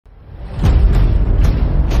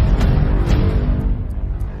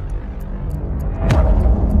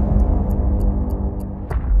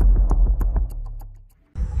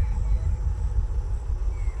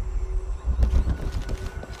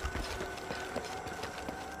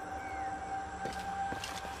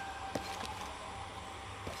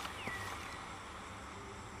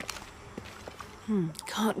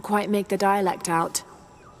Can't quite make the dialect out.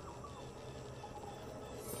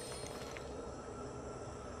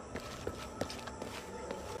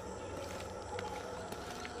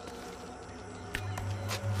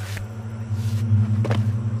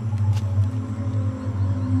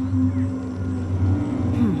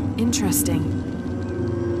 Interesting.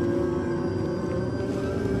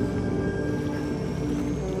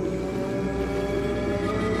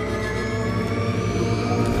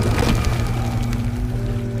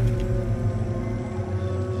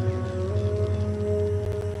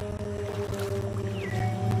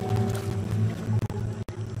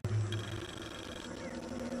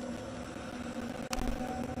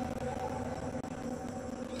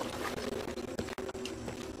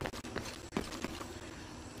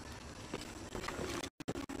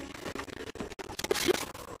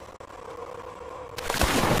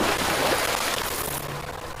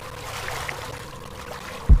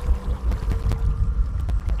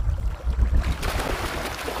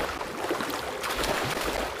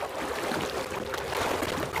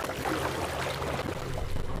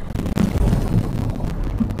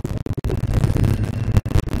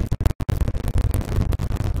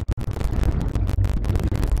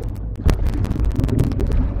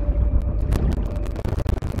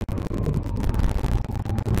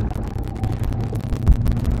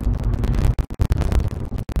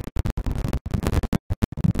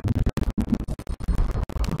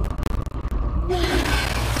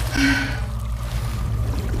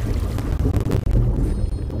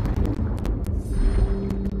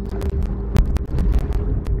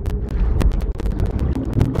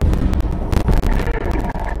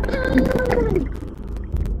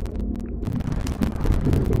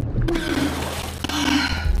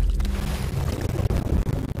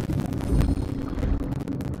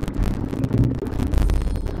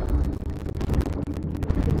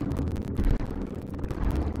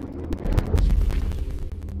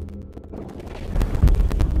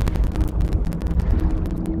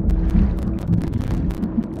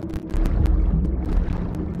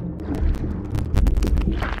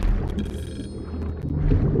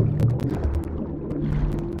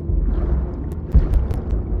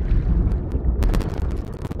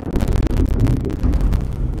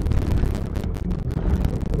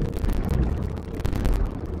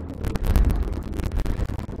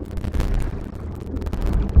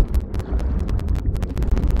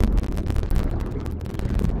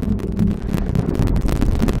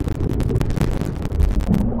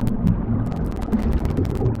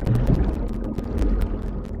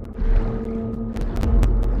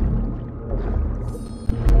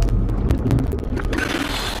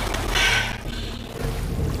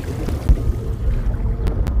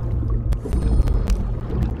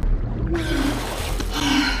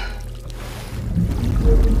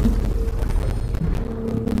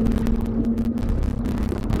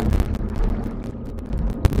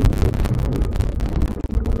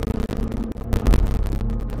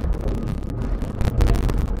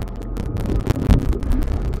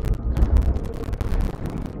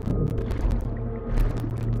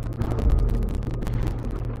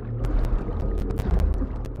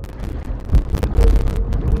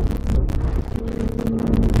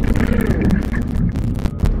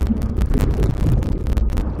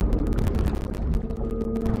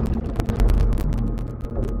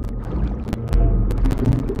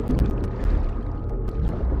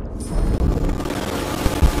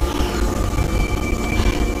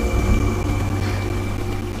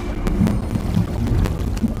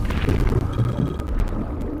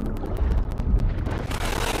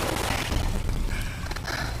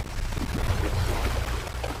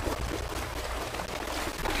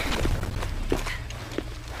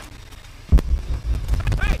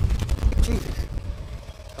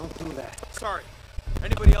 Sorry.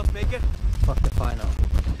 Anybody else make it? Fuck if I know.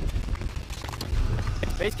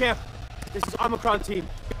 Base camp, this is Omicron team.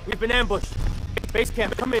 We've been ambushed. Base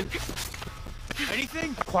camp, come in.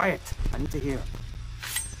 Anything? Quiet. I need to hear.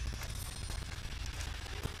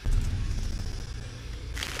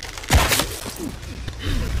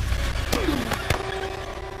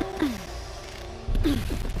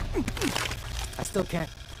 I still can't.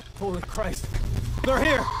 Holy Christ. They're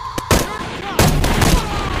here!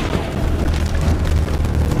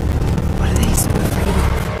 What are they so afraid of?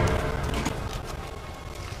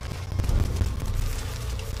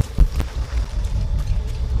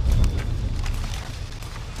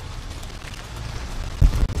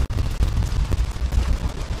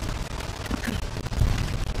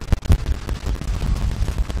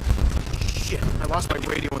 Shit, I lost my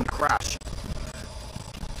radio in the crash.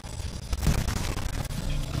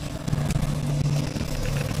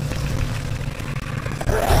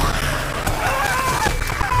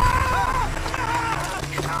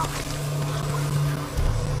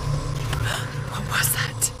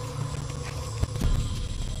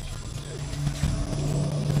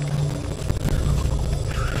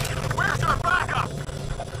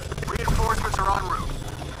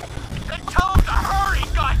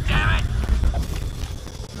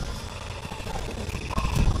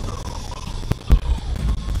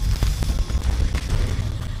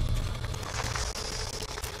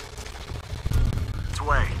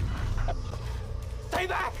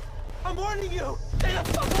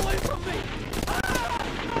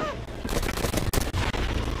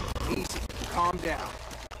 down.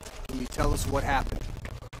 Can you tell us what happened?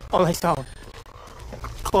 All I saw.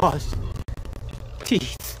 Claws.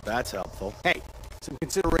 Teeth. That's helpful. Hey, some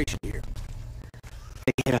consideration here.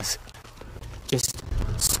 They hit us. Just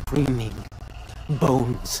screaming.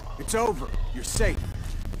 Bones. It's over. You're safe.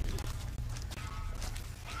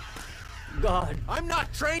 God. I'm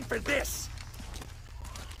not trained for this!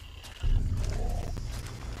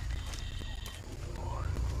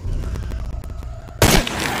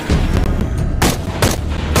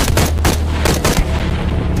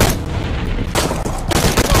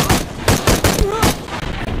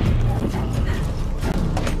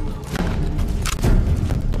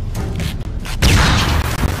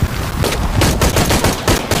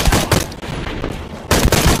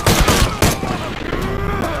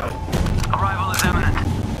 Arrival is imminent.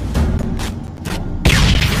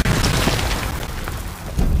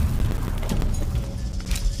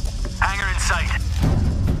 Hangar in sight.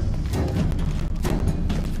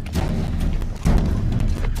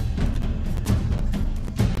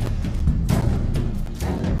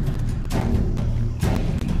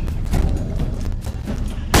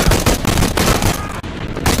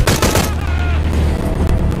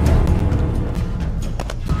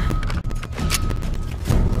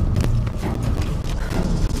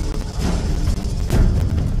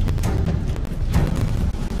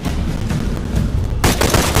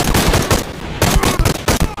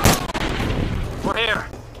 We're here.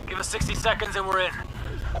 Give us 60 seconds and we're in.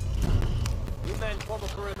 You men form a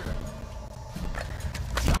perimeter.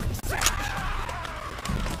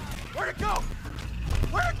 Where'd it go?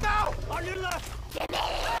 Where'd it go? On your left!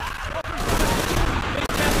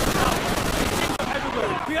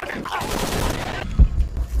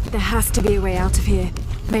 There has to be a way out of here.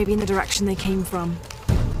 Maybe in the direction they came from.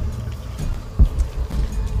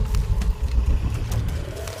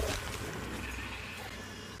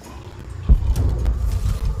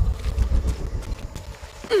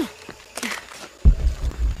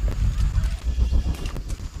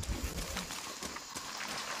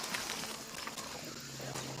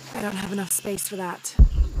 I don't have enough space for that.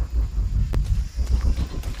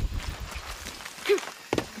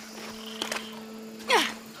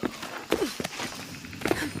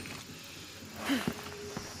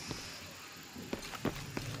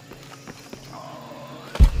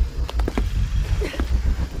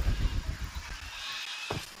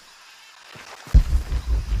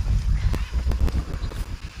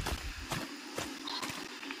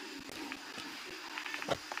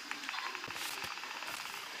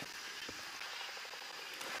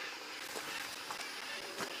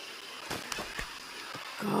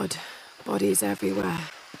 God, bodies everywhere.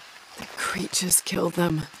 The creatures killed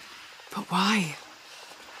them. But why?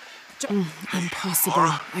 Impossible.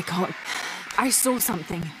 I can't. I saw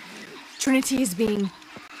something. Trinity is being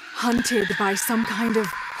hunted by some kind of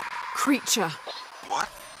creature. What?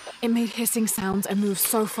 It made hissing sounds and moved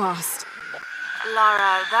so fast.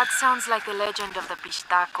 Lara, that sounds like the legend of the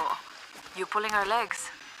Pistaco. You pulling our legs?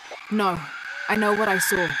 No, I know what I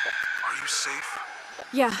saw. Are you safe?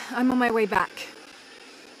 Yeah, I'm on my way back.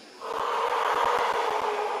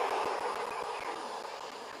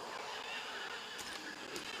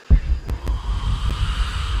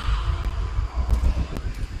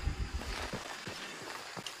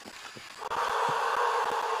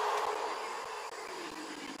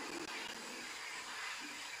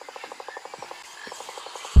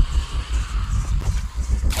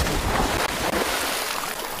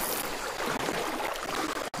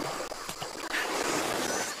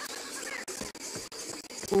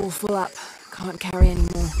 All full up. Can't carry any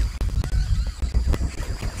more.